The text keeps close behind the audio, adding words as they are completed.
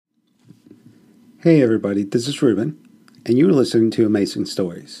Hey everybody, this is Ruben, and you're listening to Amazing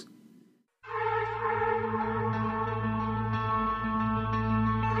Stories.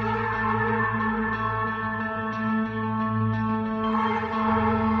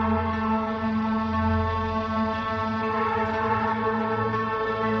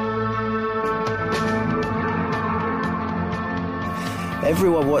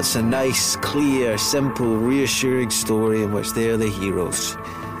 Everyone wants a nice, clear, simple, reassuring story in which they're the heroes.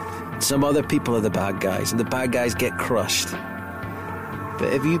 Some other people are the bad guys, and the bad guys get crushed.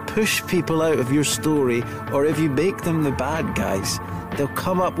 But if you push people out of your story, or if you make them the bad guys, they'll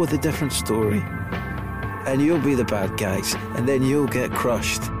come up with a different story. And you'll be the bad guys, and then you'll get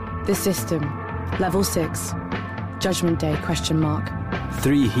crushed. The System, Level 6, Judgment Day, ?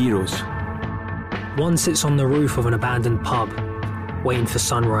 3 heroes. One sits on the roof of an abandoned pub, waiting for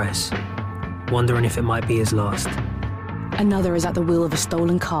sunrise, wondering if it might be his last. Another is at the wheel of a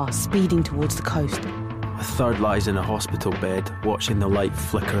stolen car, speeding towards the coast. A third lies in a hospital bed, watching the light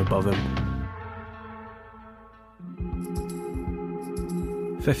flicker above him.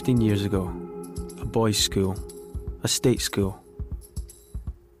 15 years ago, a boys' school, a state school,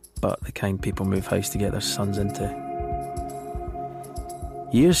 but the kind people move house to get their sons into.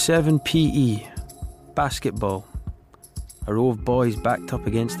 Year 7 PE, basketball. A row of boys backed up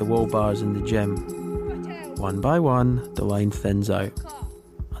against the wall bars in the gym. One by one, the line thins out,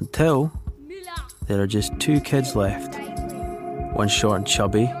 until there are just 2 kids left. One short and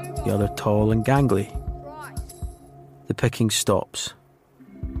chubby, the other tall and gangly. The picking stops.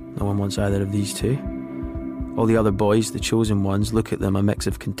 No one wants either of these 2. All the other boys, the chosen ones, look at them a mix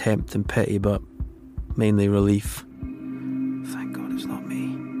of contempt and pity, but mainly relief. Thank God it's not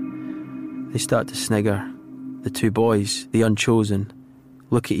me. They start to snigger. The 2 boys, the unchosen,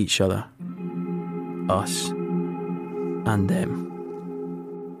 look at each other. Us. And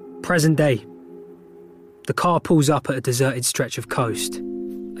them. Present day. The car pulls up at a deserted stretch of coast.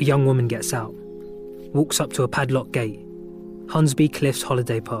 A young woman gets out, walks up to a padlocked gate. Hunsby Cliffs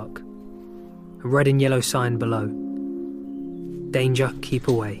Holiday Park. A red and yellow sign below. Danger, keep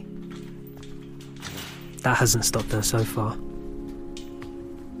away. That hasn't stopped her so far.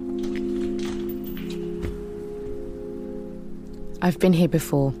 I've been here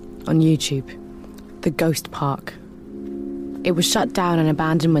before, on YouTube. The Ghost Park. It was shut down and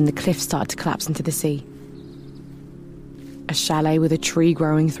abandoned when the cliffs started to collapse into the sea. A chalet with a tree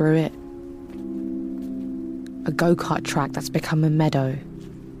growing through it. A go-kart track that's become a meadow.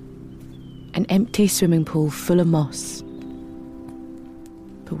 An empty swimming pool full of moss.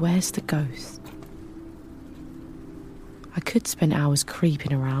 But where's the ghost? I could spend hours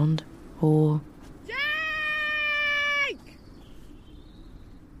creeping around, or...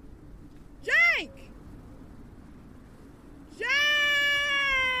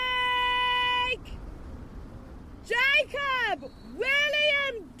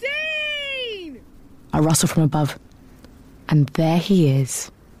 I rustle from above, and there he is,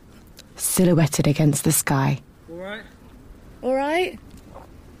 silhouetted against the sky. All right? All right?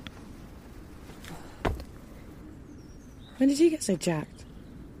 When did you get so jacked?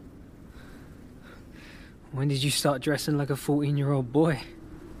 When did you start dressing like a 14-year-old boy?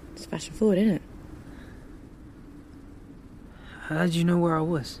 It's fashion forward, isn't it? How did you know where I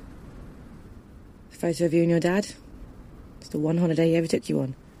was? The photo of you and your dad. It's the one holiday he ever took you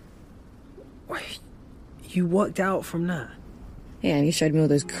on. Wait, you worked out from that? Yeah, and you showed me all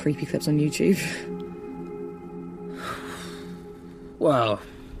those creepy clips on YouTube. Well,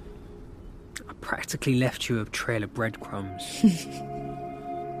 I practically left you a trail of breadcrumbs.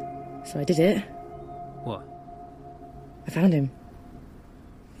 So I did it. What? I found him.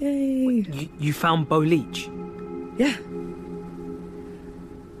 Yay. You found Bo Leach? Yeah.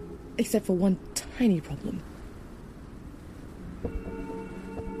 Except for one tiny problem.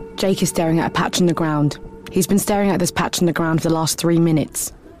 Jake is staring at a patch in the ground. He's been staring at this patch in the ground for the last 3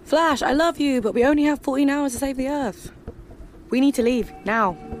 minutes. Flash, I love you, but we only have 14 hours to save the Earth. We need to leave,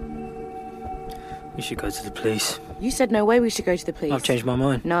 now. We should go to the police. You said no way we should go to the police. I've changed my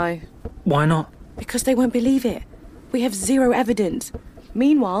mind. No. Why not? Because they won't believe it. We have 0 evidence.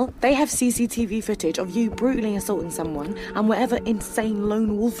 Meanwhile, they have CCTV footage of you brutally assaulting someone and whatever insane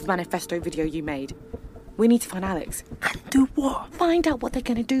lone wolf manifesto video you made. We need to find Alex. And do what? Find out what they're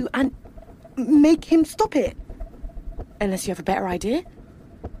going to do and make him stop it. Unless you have a better idea.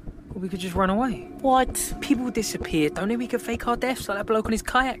 We could just run away. What? People disappear. Don't think we could fake our deaths like that bloke on his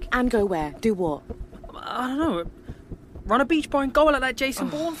kayak? And go where? Do what? I don't know. Run a beach bar and go like that Jason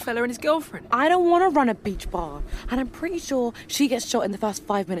Bourne fella and his girlfriend. I don't want to run a beach bar. And I'm pretty sure she gets shot in the first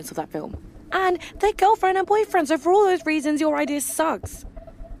 5 minutes of that film. And they're girlfriend and boyfriend, so for all those reasons, your idea sucks.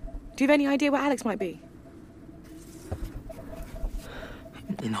 Do you have any idea where Alex might be?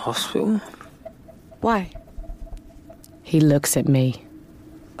 In hospital? Why? He looks at me.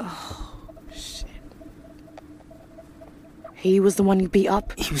 Oh, shit. He was the one you beat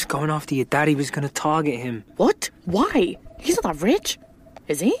up? He was going after your dad. He was going to target him. What? Why? He's not that rich.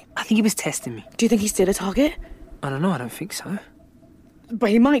 Is he? I think he was testing me. Do you think he's still a target? I don't know. I don't think so.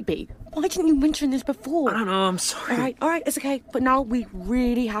 But he might be. Why didn't you mention this before? I don't know. I'm sorry. All right, it's okay. But now we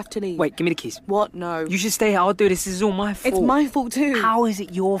really have to leave. Wait, give me the keys. What? No. You should stay here. I'll do this. This is all my fault. It's my fault too. How is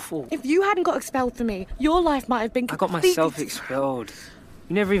it your fault? If you hadn't got expelled for me, your life might have been I got completely... myself expelled.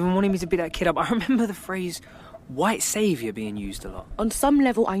 You never even wanted me to beat that kid up. I remember the phrase white saviour being used a lot. On some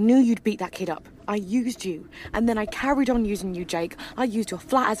level, I knew you'd beat that kid up. I used you. And then I carried on using you, Jake. I used your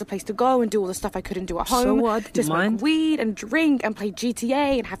flat as a place to go and do all the stuff I couldn't do at home. So what? To Didn't smoke mind? weed and drink and play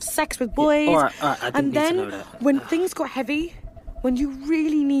GTA and have sex with boys. All right, I didn't and need then, to know that. when things got heavy, when you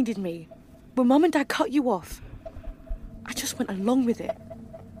really needed me, when Mum and Dad cut you off, I just went along with it.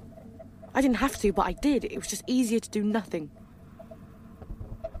 I didn't have to, but I did. It was just easier to do nothing.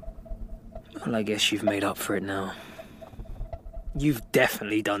 Well, I guess you've made up for it now. You've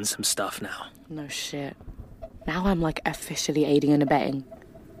definitely done some stuff now. No shit. Now I'm like officially aiding and abetting.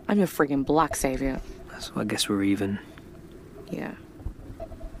 I'm your friggin' black savior. So I guess we're even. Yeah.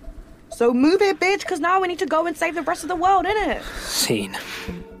 So move it, bitch, because now we need to go and save the rest of the world, innit? Scene.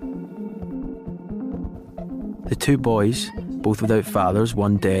 The two boys, both without fathers,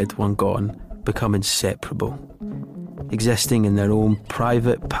 one dead, one gone, become inseparable, existing in their own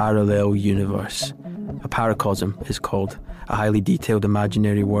private parallel universe. A paracosm is called, a highly detailed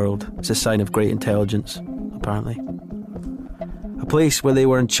imaginary world. It's a sign of great intelligence, apparently. A place where they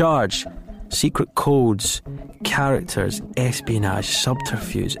were in charge. Secret codes, characters, espionage,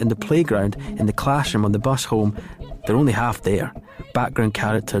 subterfuge. In the playground, in the classroom, on the bus home, they're only half there. Background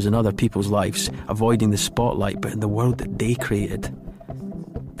characters in other people's lives, avoiding the spotlight, but in the world that they created.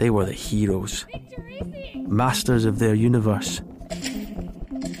 They were the heroes. Masters of their universe.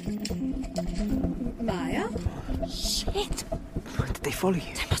 Maya? Shit. Did they follow you?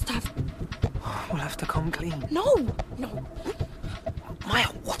 They must have. We'll have to come clean. No. Maya,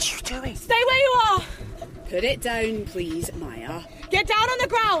 what are you doing? Stay where you are. Put it down, please, Maya. Get down on the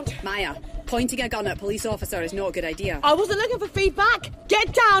ground. Maya, pointing a gun at a police officer is not a good idea. I wasn't looking for feedback.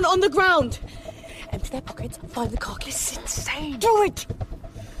 Get down on the ground. Empty their pockets. Find the car keys. It's insane. Do it.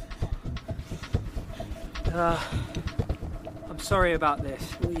 I'm sorry about this.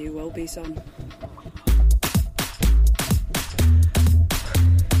 Oh, you will be, son.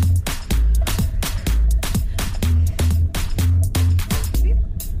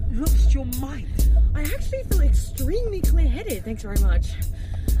 Lost your mind. I actually feel extremely clear-headed. Thanks very much.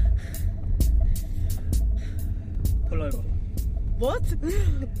 Pull over. What?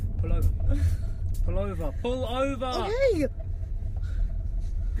 Pull over. Pull over. Pull over! Okay.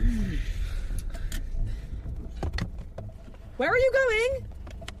 Where are you going?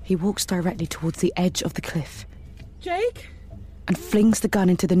 He walks directly towards the edge of the cliff. Jake? And flings the gun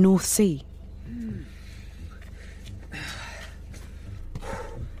into the North Sea.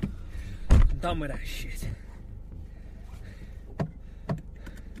 I'm done with that shit.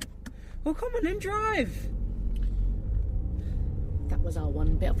 Well, come on then, drive. That was our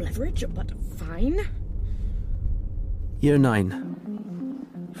one bit of leverage, but fine. Year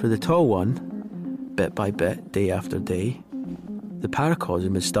 9. For the tall one, bit by bit, day after day, the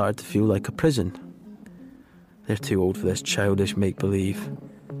paracosm has started to feel like a prison. They're too old for this childish make-believe.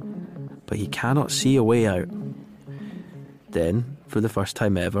 But he cannot see a way out. Then, for the first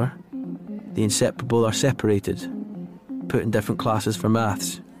time ever, the inseparable are separated, put in different classes for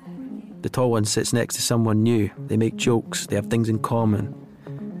maths. The tall one sits next to someone new. They make jokes, they have things in common.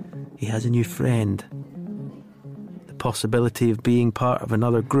 He has a new friend. The possibility of being part of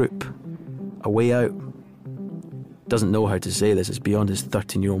another group. A way out. Doesn't know how to say this, it's beyond his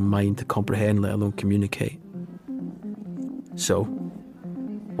 13-year-old mind to comprehend, let alone communicate. So,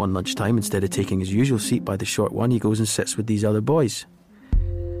 one lunchtime, instead of taking his usual seat by the short one, he goes and sits with these other boys.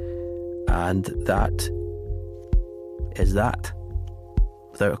 And that is that.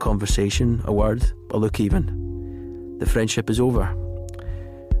 Without a conversation, a word, a look even. The friendship is over.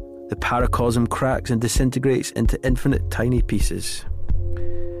 The paracosm cracks and disintegrates into infinite tiny pieces.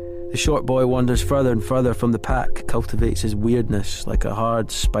 The short boy wanders further and further from the pack, cultivates his weirdness like a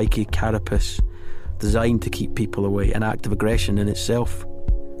hard, spiky carapace, designed to keep people away, an act of aggression in itself.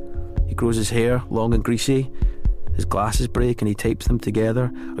 He grows his hair long and greasy, his glasses break and he tapes them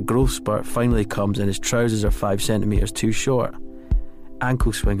together. A growth spurt finally comes and his trousers are 5 centimetres too short.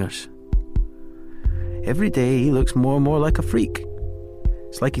 Ankle swingers. Every day he looks more and more like a freak.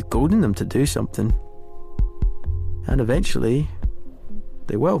 It's like he's goading them to do something. And eventually,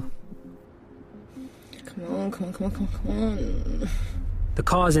 they will. Come on. The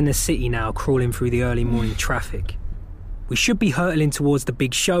car's in the city now, crawling through the early morning traffic. We should be hurtling towards the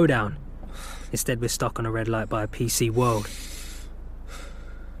big showdown. Instead, we're stuck on a red light by a PC world.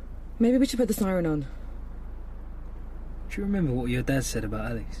 Maybe we should put the siren on. Do you remember what your dad said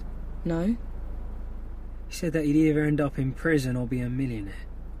about Alex? No? He said that he'd either end up in prison or be a millionaire.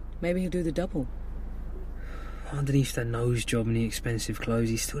 Maybe he'll do the double. Underneath that nose job and the expensive clothes,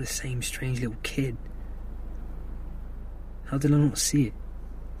 he's still the same strange little kid. How did I not see it?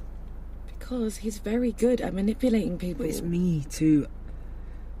 Because he's very good at manipulating people. But it's me too.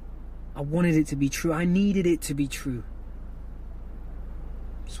 I wanted it to be true. I needed it to be true.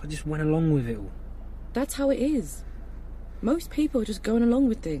 So I just went along with it all. That's how it is. Most people are just going along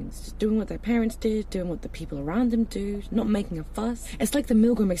with things, just doing what their parents did, doing what the people around them do, not making a fuss. It's like the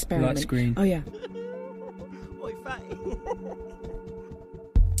Milgram experiment. Light screen. Oh, yeah.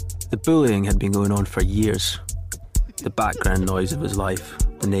 The bullying had been going on for years. The background noise of his life,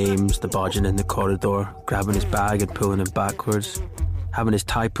 the names, the barging in the corridor, grabbing his bag and pulling him backwards, having his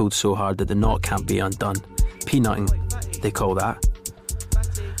tie pulled so hard that the knot can't be undone. Peanutting, they call that.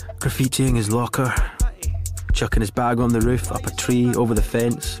 Graffitiing his locker, chucking his bag on the roof, up a tree, over the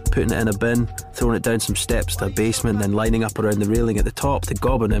fence, putting it in a bin, throwing it down some steps to a basement, then lining up around the railing at the top to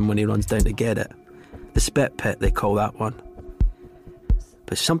gobbing him when he runs down to get it. The spit pit, they call that one.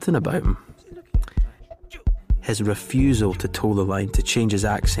 But something about him, his refusal to toe the line, to change his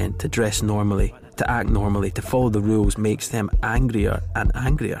accent, to dress normally, to act normally, to follow the rules, makes them angrier and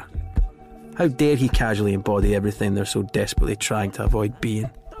angrier. How dare he casually embody everything they're so desperately trying to avoid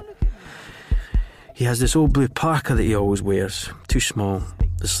being? He has this old blue parka that he always wears, too small,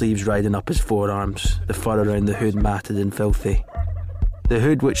 the sleeves riding up his forearms, the fur around the hood matted and filthy. The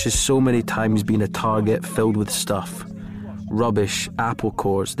hood which has so many times been a target filled with stuff. Rubbish, apple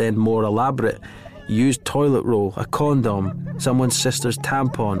cores, then more elaborate, used toilet roll, a condom, someone's sister's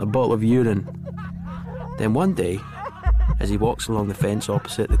tampon, a bottle of urine. Then one day, as he walks along the fence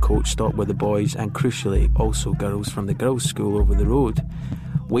opposite the coach stop where the boys, and crucially also girls from the girls' school over the road,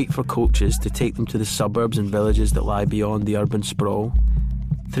 wait for coaches to take them to the suburbs and villages that lie beyond the urban sprawl,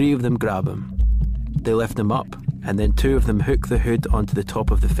 3 of them grab him. They lift him up, and then 2 of them hook the hood onto the top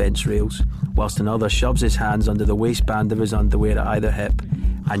of the fence rails, whilst another shoves his hands under the waistband of his underwear at either hip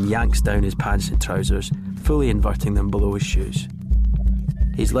and yanks down his pants and trousers, fully inverting them below his shoes.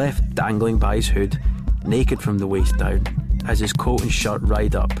 He's left dangling by his hood, naked from the waist down, as his coat and shirt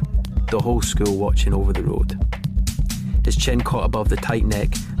ride up, the whole school watching over the road. His chin caught above the tight neck,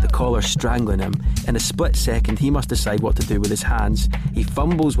 the collar strangling him. In a split second, he must decide what to do with his hands. He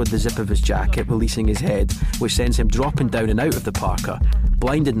fumbles with the zip of his jacket, releasing his head, which sends him dropping down and out of the parka,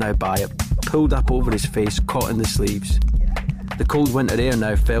 blinded now by it, pulled up over his face, caught in the sleeves. The cold winter air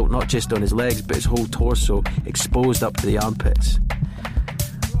now felt not just on his legs, but his whole torso, exposed up to the armpits.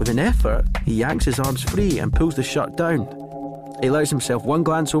 With an effort, he yanks his arms free and pulls the shirt down. He allows himself one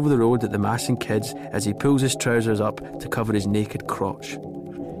glance over the road at the massing kids as he pulls his trousers up to cover his naked crotch.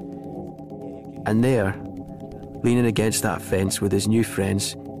 And there, leaning against that fence with his new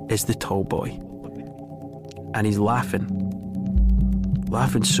friends, is the tall boy. And he's laughing.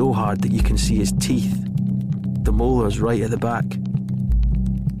 Laughing so hard that you can see his teeth, the molars right at the back,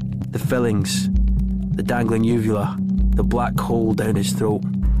 the fillings, the dangling uvula, the black hole down his throat.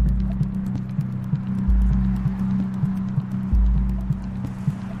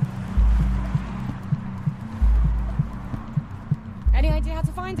 Any idea how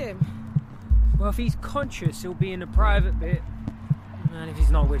to find him? Well, if he's conscious, he'll be in the private bit. And if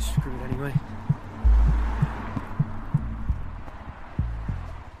he's not, we're screwed anyway.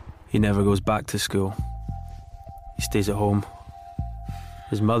 He never goes back to school. He stays at home.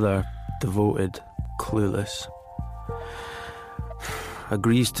 His mother, devoted, clueless,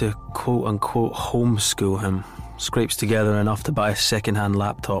 agrees to quote-unquote homeschool him, scrapes together enough to buy a second-hand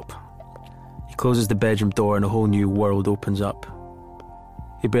laptop. He closes the bedroom door and a whole new world opens up.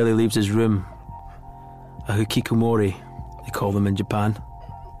 He barely leaves his room. A hikikomori, they call them in Japan.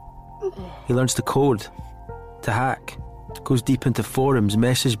 He learns to code, to hack, goes deep into forums,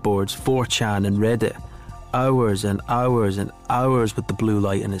 message boards, 4chan and Reddit. Hours and hours and hours with the blue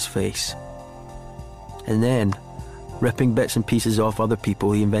light in his face. And then, ripping bits and pieces off other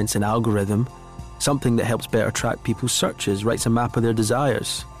people, he invents an algorithm, something that helps better track people's searches, writes a map of their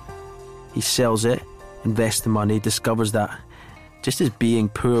desires. He sells it, invests the money, discovers that just as being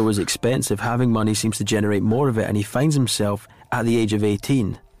poor was expensive, having money seems to generate more of it, and he finds himself, at the age of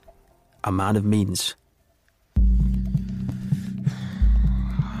 18, a man of means.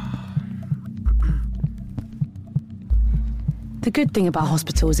 The good thing about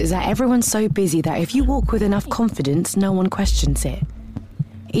hospitals is that everyone's so busy that if you walk with enough confidence, no one questions it.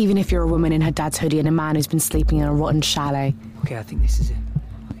 Even if you're a woman in her dad's hoodie and a man who's been sleeping in a rotten chalet. Okay, I think this is it.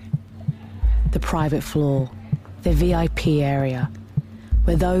 The private floor, the VIP area,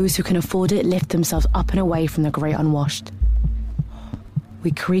 where those who can afford it lift themselves up and away from the great unwashed. We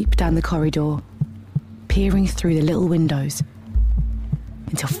creep down the corridor, peering through the little windows,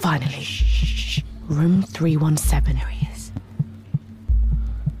 until finally, room 317. There he is.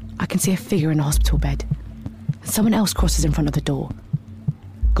 I can see a figure in a hospital bed. Someone else crosses in front of the door.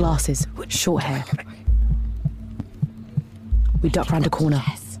 Glasses, short hair. We duck round a corner.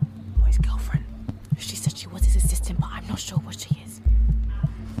 Yes. His girlfriend. She said she was his assistant, but I'm not sure what she is.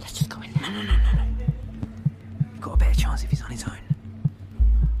 Let's just go in now. No. You've got a better chance if he's on his own.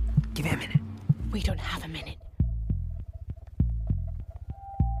 Give it a minute. We don't have a minute.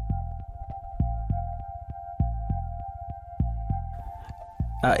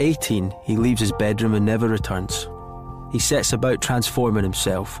 At 18, he leaves his bedroom and never returns. He sets about transforming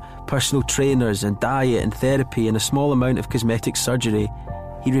himself. Personal trainers and diet and therapy and a small amount of cosmetic surgery.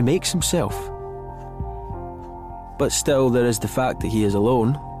 He remakes himself. But still, there is the fact that he is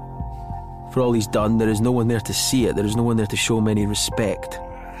alone. For all he's done, there is no one there to see it. There is no one there to show him any respect.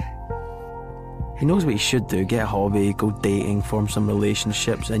 He knows what he should do. Get a hobby, go dating, form some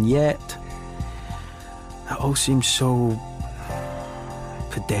relationships. And yet, it all seems so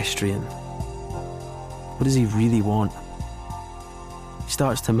pedestrian. What does he really want? He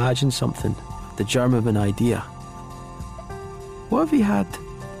starts to imagine something, the germ of an idea. What if he had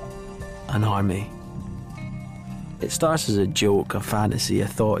an army? It starts as a joke, a fantasy, a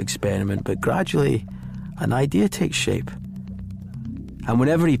thought experiment, but gradually an idea takes shape. And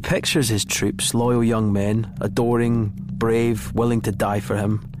whenever he pictures his troops, loyal young men, adoring, brave, willing to die for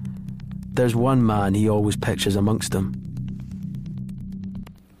him, there's one man he always pictures amongst them.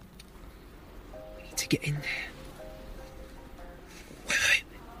 We need to get in there.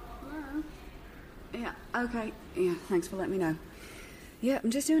 Yeah, okay. Yeah, thanks for letting me know. Yeah,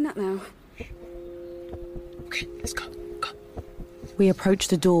 I'm just doing that now. Okay, let's go. We approach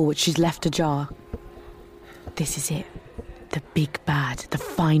the door, which she's left ajar. This is it. The big bad, the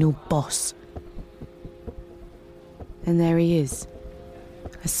final boss. And there he is.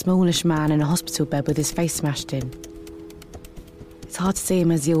 A smallish man in a hospital bed with his face smashed in. It's hard to see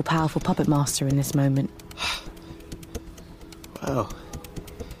him as the all-powerful puppet master in this moment. Wow.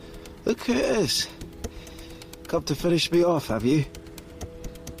 Look who it is. Come to finish me off, have you?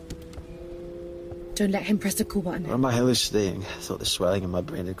 Don't let him press the call button. Or am I hallucinating? I thought the swelling in my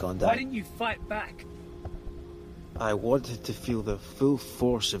brain had gone down. Why didn't you fight back? I wanted to feel the full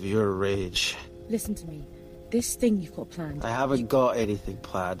force of your rage. Listen to me. This thing you've got planned. I haven't got anything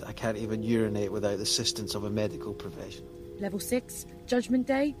planned. I can't even urinate without the assistance of a medical professional. Level 6, Judgment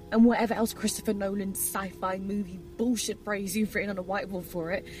Day, and whatever else Christopher Nolan's sci-fi movie bullshit phrase you've written on a whiteboard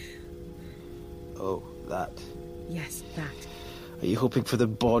for it. Oh, that. Yes, that. Are you hoping for the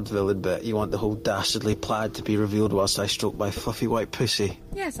Bond villain bit? You want the whole dastardly plan to be revealed whilst I stroke my fluffy white pussy?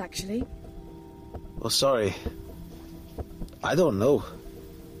 Yes, actually. Well, sorry. I don't know.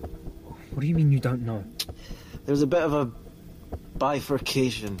 What do you mean you don't know? There's a bit of a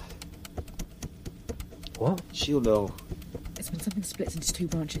bifurcation. What? She'll know. It's when something splits into two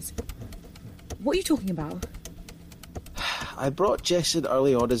branches. What are you talking about? I brought Jess in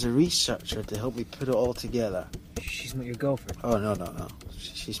early on as a researcher to help me put it all together. She's not your girlfriend. Oh, no.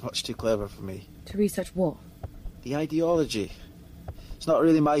 She's much too clever for me. To research what? The ideology. It's not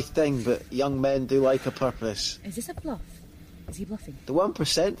really my thing, but young men do like a purpose. Is this a bluff? Is he bluffing? The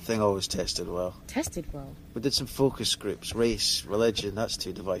 1% thing always tested well. Tested well. We did some focus groups, race, religion, that's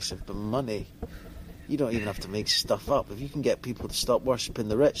too divisive. But money, you don't even have to make stuff up. If you can get people to stop worshipping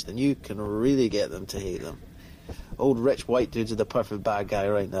the rich, then you can really get them to hate them. Old rich white dudes are the perfect bad guy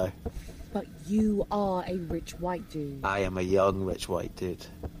right now. But you are a rich white dude. I am a young rich white dude.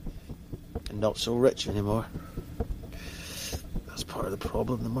 And not so rich anymore. That's part of the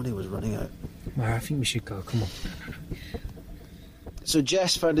problem. The money was running out. Well, I think we should go. Come on. So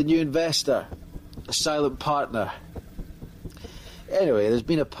Jess found a new investor. A silent partner. Anyway, there's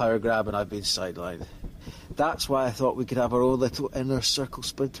been a power grab and I've been sidelined. That's why I thought we could have our own little inner circle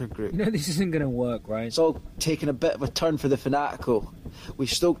splinter group. You know this isn't going to work, right? It's all taken a bit of a turn for the fanatical.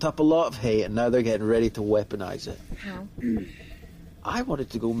 We've stoked up a lot of hate and now they're getting ready to weaponise it. How? I wanted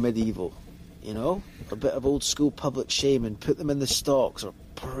to go medieval, you know? A bit of old school public shaming, put them in the stocks or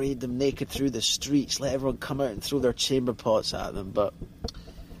parade them naked through the streets, let everyone come out and throw their chamber pots at them, but...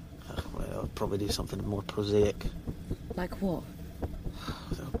 well, I'll probably do something more prosaic. Like what?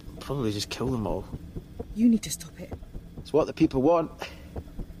 I'll probably just kill them all. You need to stop it. It's It's what the people want.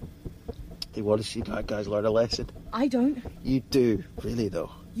 They want to see bad guys learn a lesson. I don't. You do, really,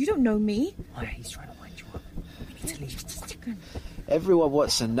 though. You don't know me. Oh, yeah, he's trying to wind you up. We need to leave. Everyone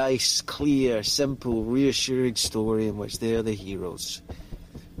wants a nice, clear, simple, reassuring story in which they're the heroes.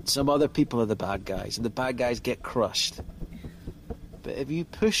 Some other people are the bad guys, and the bad guys get crushed. But if you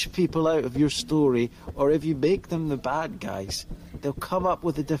push people out of your story, or if you make them the bad guys, they'll come up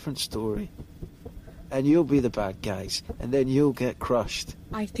with a different story. And you'll be the bad guys, and then you'll get crushed.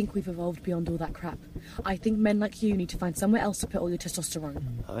 I think we've evolved beyond all that crap. I think men like you need to find somewhere else to put all your testosterone.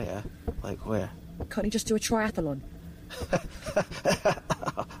 Oh yeah? Like where? Can't you just do a triathlon?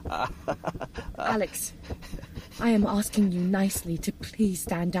 Alex, I am asking you nicely to please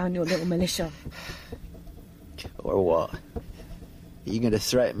stand down your little militia. Or what? Are you going to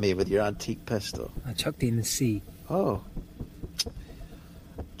threaten me with your antique pistol? I chucked it in the sea. Oh.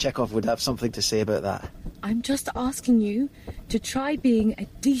 Chekhov would have something to say about that. I'm just asking you to try being a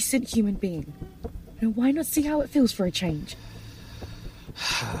decent human being. And why not see how it feels for a change?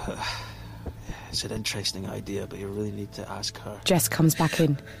 It's an interesting idea, but you really need to ask her. Jess comes back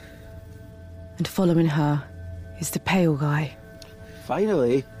in. And following her is the pale guy.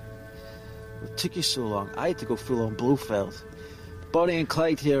 Finally? It took you so long. I had to go full on Blofeld. Bonnie and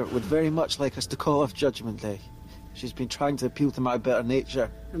Clyde here would very much like us to call off Judgment Day. She's been trying to appeal to my better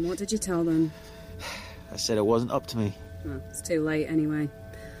nature. And what did you tell them? I said it wasn't up to me. Well, it's too late anyway.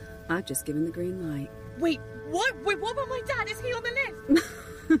 I've just given the green light. Wait, what? Wait, what about my dad? Is he on the list?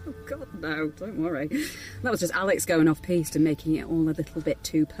 Oh, God, no, don't worry. That was just Alex going off-piste and making it all a little bit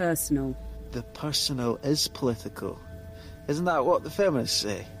too personal. The personal is political. Isn't that what the feminists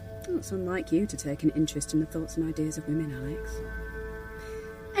say? Well, it's unlike you to take an interest in the thoughts and ideas of women, Alex.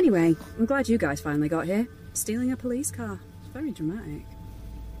 Anyway, I'm glad you guys finally got here. Stealing a police car. Very dramatic.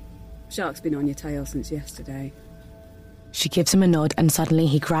 Shark's been on your tail since yesterday. She gives him a nod and suddenly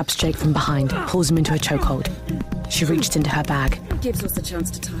he grabs Jake from behind, pulls him into a chokehold. She reaches into her bag. Gives us a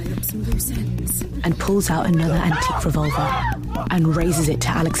chance to tie up some loose ends. And pulls out another antique revolver and raises it to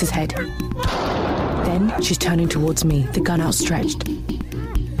Alex's head. Then she's turning towards me, the gun outstretched,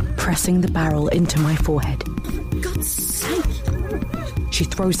 pressing the barrel into my forehead. For God's sake! She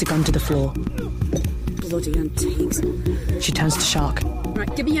throws the gun to the floor. Bloody antiques. She turns to Shark.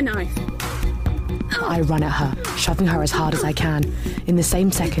 Right, give me your knife. I run at her, shoving her as hard as I can. In the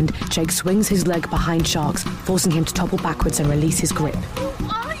same second, Jake swings his leg behind Shark's, forcing him to topple backwards and release his grip.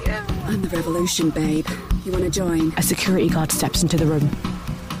 I'm the revolution, babe. You want to join? A security guard steps into the room.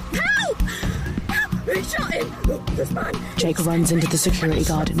 Help! Help! Who shot him? This man. Jake runs into the security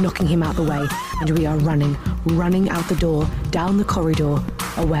guard, knocking him out the way, and we are running out the door, down the corridor,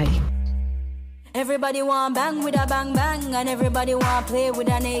 away. Everybody want bang with a bang bang, and everybody want play with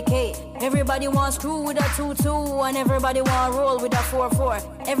an AK. Everybody want screw with a 2-2, and everybody want roll with a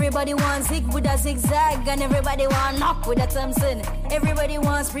 4-4. Everybody want zig with a zigzag, and everybody want knock with a Thompson. Everybody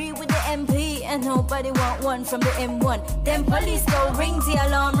want spree with the MP, and nobody want one from the M1. Them police go ring the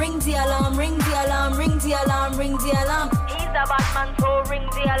alarm, ring the alarm, ring the alarm, ring the alarm, ring the alarm. He's a bad man, so ring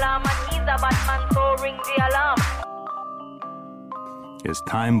the alarm, and he's a bad man, so ring the alarm. It's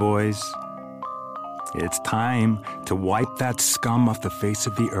time, boys. It's time to wipe that scum off the face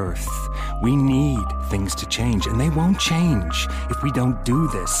of the earth. We need things to change, and they won't change if we don't do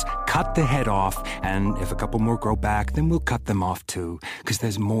this. Cut the head off, and if a couple more grow back, then we'll cut them off too, because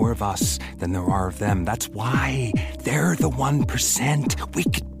there's more of us than there are of them. That's why they're the 1%. We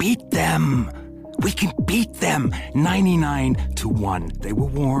could beat them. We can beat them 99-1. They were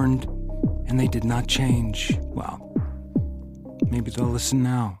warned, and they did not change. Well, maybe they'll listen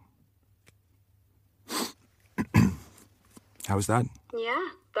now. How was that? Yeah,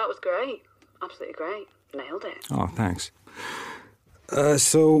 that was great. Absolutely great. Nailed it. Oh, thanks.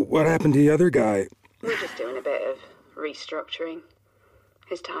 So what happened to the other guy? We're just doing a bit of restructuring.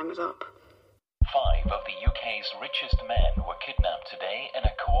 His time was up. 5 of the UK's richest men were kidnapped today in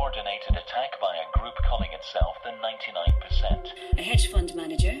a coordinated attack by a group calling itself the 99%. A hedge fund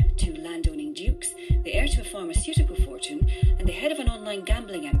manager, 2 landowning dukes, the heir to a pharmaceutical fortune, and the head of an online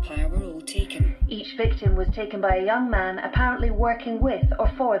gambling empire were all taken. Each victim was taken by a young man apparently working with or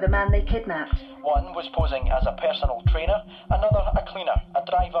for the man they kidnapped. One was posing as a personal trainer, another a cleaner, a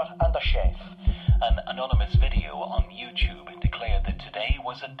driver and a chef. An anonymous video on YouTube declared that today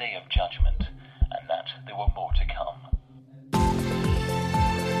was a day of judgment, and that there were more to come.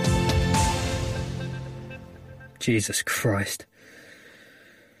 Jesus Christ.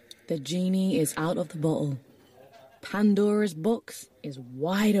 The genie is out of the bottle. Pandora's box is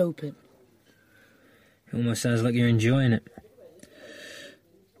wide open. It almost sounds like you're enjoying it.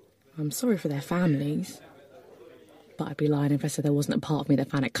 I'm sorry for their families. But I'd be lying if I said there wasn't a part of me that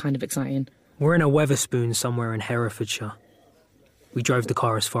found it kind of exciting. We're in a Weatherspoon somewhere in Herefordshire. We drove the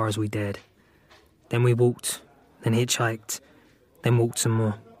car as far as we dared. Then we walked, then hitchhiked, then walked some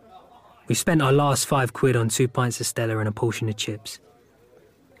more. We spent our last £5 on 2 pints of Stella and a portion of chips.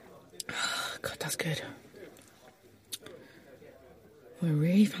 God, that's good. I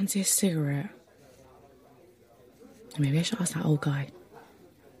really fancy a cigarette. Maybe I should ask that old guy.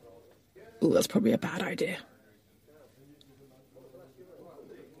 Ooh, that's probably a bad idea.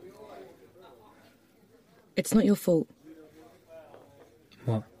 It's not your fault.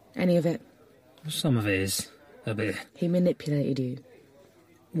 What? Any of it. Some of it is. A bit. He manipulated you.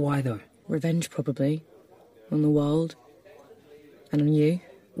 Why though? Revenge, probably. On the world. And on you.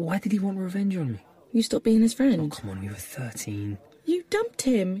 Why did he want revenge on me? You stopped being his friend. Oh, come on, we were 13. You dumped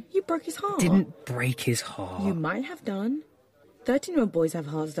him. You broke his heart. Didn't break his heart. You might have done. 13-year-old boys have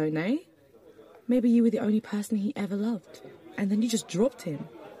hearts, don't they? Maybe you were the only person he ever loved. And then you just dropped him.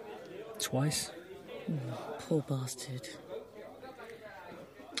 Twice? Poor bastard.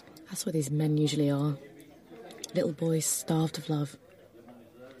 That's what these men usually are. Little boys starved of love.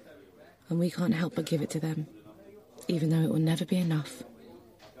 And we can't help but give it to them. Even though it will never be enough.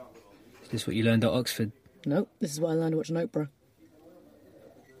 Is this what you learned at Oxford? Nope, this is what I learned watching Oprah.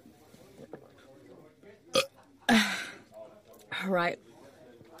 Right,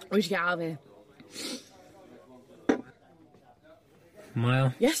 we should get out of here.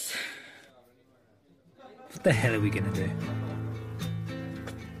 Maya? Yes? What the hell are we going to do?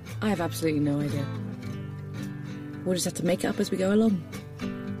 I have absolutely no idea. We'll just have to make it up as we go along.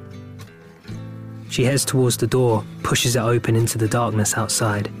 She heads towards the door, pushes it open into the darkness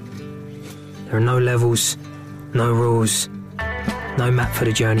outside. There are no levels, no rules, no map for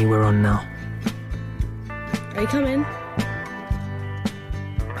the journey we're on now. Are you coming?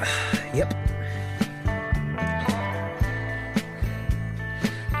 Yep.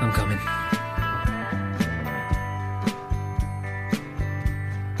 I'm coming.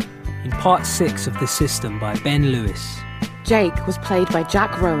 In part 6 of The System by Ben Lewis. Jake was played by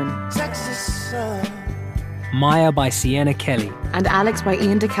Jack Rowan. Maya by Sienna Kelly. And Alex by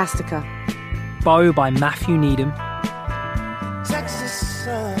Ian DeCastica. Bo by Matthew Needham.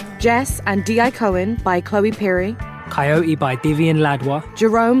 Jess and D.I. Cohen by Chloe Peary. Coyote by Divian Ladwa.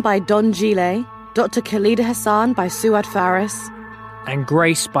 Jerome by Don Gile. Dr. Khalida Hassan by Suad Faris. And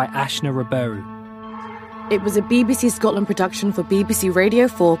Grace by Ashna Ribeiro. It was a BBC Scotland production for BBC Radio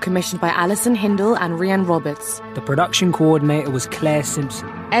 4 commissioned by Alison Hindle and Rhian Roberts. The production coordinator was Claire Simpson.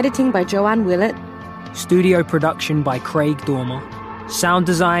 Editing by Joanne Willett. Studio production by Craig Dormer. Sound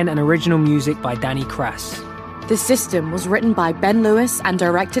design and original music by Danny Crass. The System was written by Ben Lewis and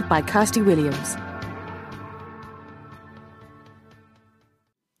directed by Kirsty Williams.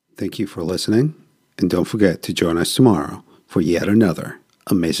 Thank you for listening, and don't forget to join us tomorrow for yet another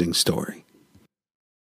amazing story.